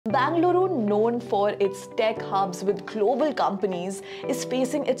Bengaluru, known for its tech hubs with global companies, is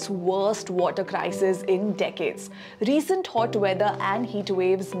facing its worst water crisis in decades. Recent hot weather and heat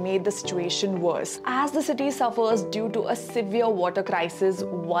waves made the situation worse. As the city suffers due to a severe water crisis,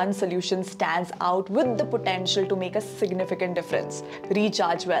 one solution stands out with the potential to make a significant difference: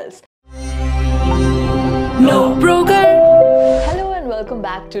 recharge wells. NoBroker. Hello and welcome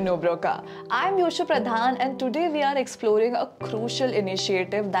back to NoBroker. I'm Yosha Pradhan and today we are exploring a crucial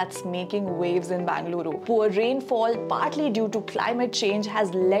initiative that's making waves in Bengaluru. Poor rainfall, partly due to climate change,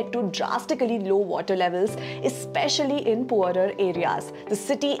 has led to drastically low water levels, especially in poorer areas. The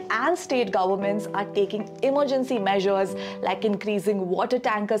city and state governments are taking emergency measures like increasing water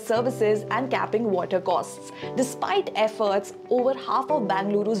tanker services and capping water costs. Despite efforts, over half of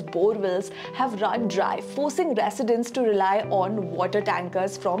Bengaluru's bore wells have run dry, forcing residents to rely on water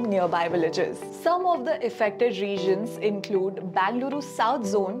tankers from nearby villages. Some of the affected regions include Bengaluru South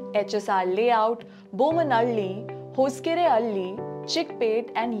Zone, HSR Layout, Bomanalli, Hoskerealli, Chickpet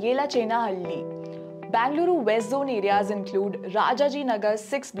and Yelachenahalli. Bengaluru West Zone areas include Rajaji Nagar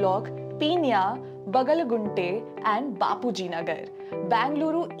 6 Block, Pina, Bagalagunte and Bapuji Nagar.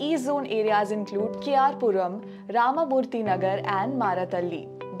 Bengaluru East Zone areas include Kyarpuram, Ramamurthy Nagar and Maratalli.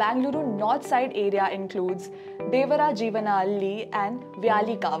 Bengaluru North Side area includes Devara Jeevanalli and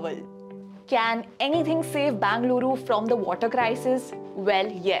Vyali Kaval. Can anything save Bengaluru from the water crisis? Well,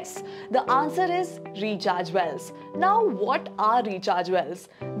 yes. The answer is recharge wells. Now, what are recharge wells?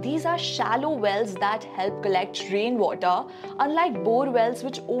 These are shallow wells that help collect rainwater. Unlike bore wells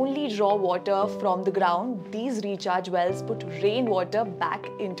which only draw water from the ground, these recharge wells put rainwater back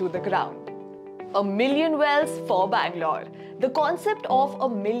into the ground. A million wells for Bangalore. The concept of a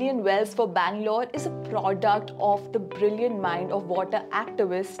million wells for Bangalore is a product of the brilliant mind of water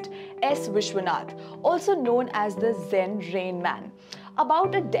activist S. Vishwanath, also known as the Zen Rain Man.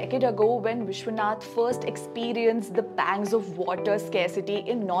 About a decade ago, when Vishwanath first experienced the pangs of water scarcity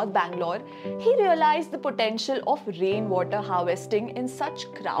in North Bangalore, he realized the potential of rainwater harvesting in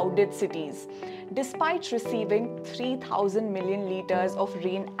such crowded cities. Despite receiving 3,000 million litres of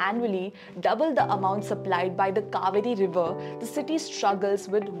rain annually, double the amount supplied by the Kaveri River, the city struggles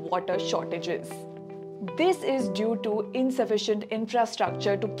with water shortages. This is due to insufficient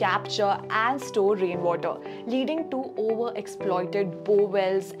infrastructure to capture and store rainwater, leading to overexploited bore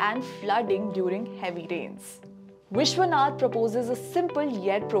wells and flooding during heavy rains. Vishwanath proposes a simple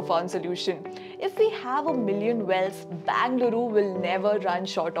yet profound solution. If we have a million wells, Bengaluru will never run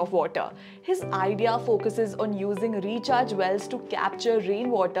short of water. His idea focuses on using recharge wells to capture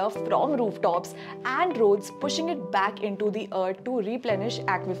rainwater from rooftops and roads, pushing it back into the earth to replenish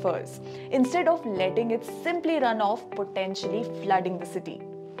aquifers, instead of letting it simply run off, potentially flooding the city.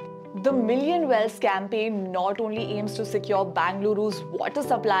 The Million Wells campaign not only aims to secure Bengaluru's water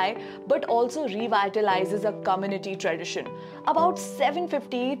supply but also revitalizes a community tradition. About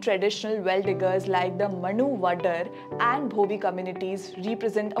 750 traditional well diggers like the Manu Vadar and Bhobi communities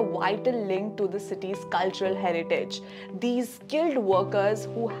represent a vital link to the city's cultural heritage. These skilled workers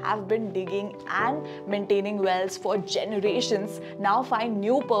who have been digging and maintaining wells for generations now find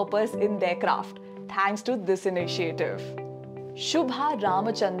new purpose in their craft, thanks to this initiative. Shubha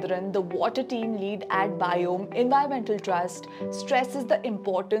Ramachandran, the water team lead at Biome Environmental Trust, stresses the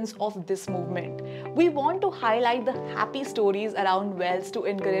importance of this movement. We want to highlight the happy stories around wells to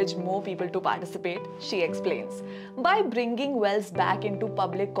encourage more people to participate, she explains. By bringing wells back into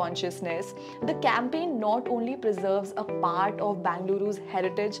public consciousness, the campaign not only preserves a part of Bengaluru's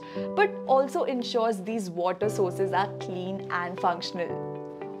heritage, but also ensures these water sources are clean and functional.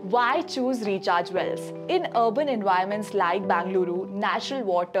 Why choose recharge wells? In urban environments like Bengaluru, natural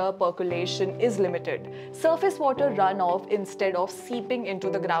water percolation is limited. Surface water runoff, instead of seeping into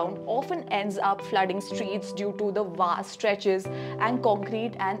the ground, often ends up flooding streets due to the vast stretches and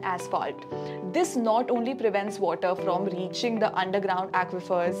concrete and asphalt. This not only prevents water from reaching the underground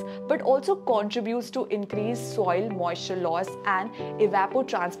aquifers, but also contributes to increased soil moisture loss and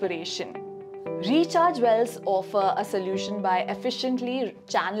evapotranspiration. Recharge wells offer a solution by efficiently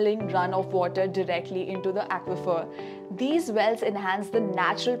channeling runoff water directly into the aquifer. These wells enhance the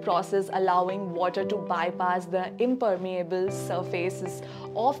natural process, allowing water to bypass the impermeable surfaces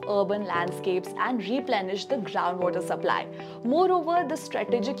of urban landscapes and replenish the groundwater supply. Moreover, the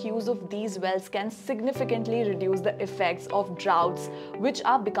strategic use of these wells can significantly reduce the effects of droughts, which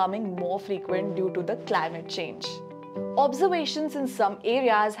are becoming more frequent due to the climate change. Observations in some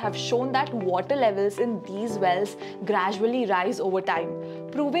areas have shown that water levels in these wells gradually rise over time,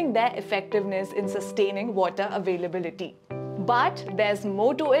 proving their effectiveness in sustaining water availability. But there's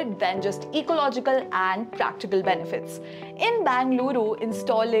more to it than just ecological and practical benefits. In Bengaluru,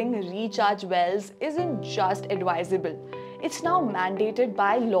 installing recharge wells isn't just advisable. It's now mandated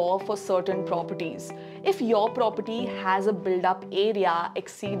by law for certain properties. If your property has a build-up area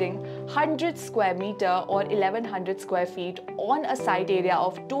exceeding 100 square meter or 1100 square feet on a site area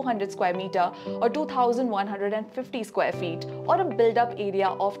of 200 square meter or 2150 square feet, or a build-up area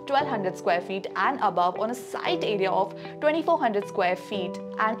of 1200 square feet and above on a site area of 2400 square feet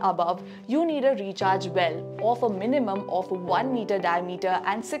and above, you need a recharge well of a minimum of 1 meter diameter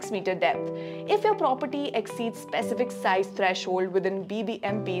and 6 meter depth. If your property exceeds specific size threshold within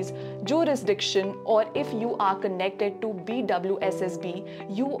BBMP's jurisdiction, or if you are connected to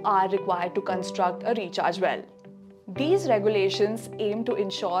BWSSB, you are required to construct a recharge well. These regulations aim to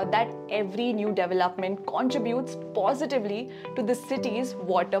ensure that every new development contributes positively to the city's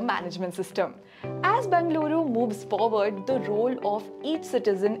water management system. As Bengaluru moves forward, the role of each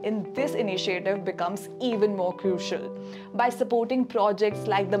citizen in this initiative becomes even more crucial. By supporting projects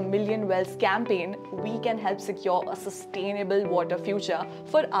like the Million Wells campaign, we can help secure a sustainable water future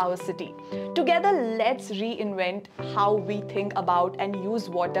for our city. Together, let's reinvent how we think about and use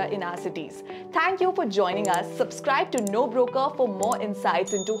water in our cities. Thank you for joining us. Subscribe to NoBroker for more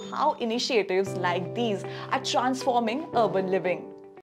insights into how initiatives like these are transforming urban living.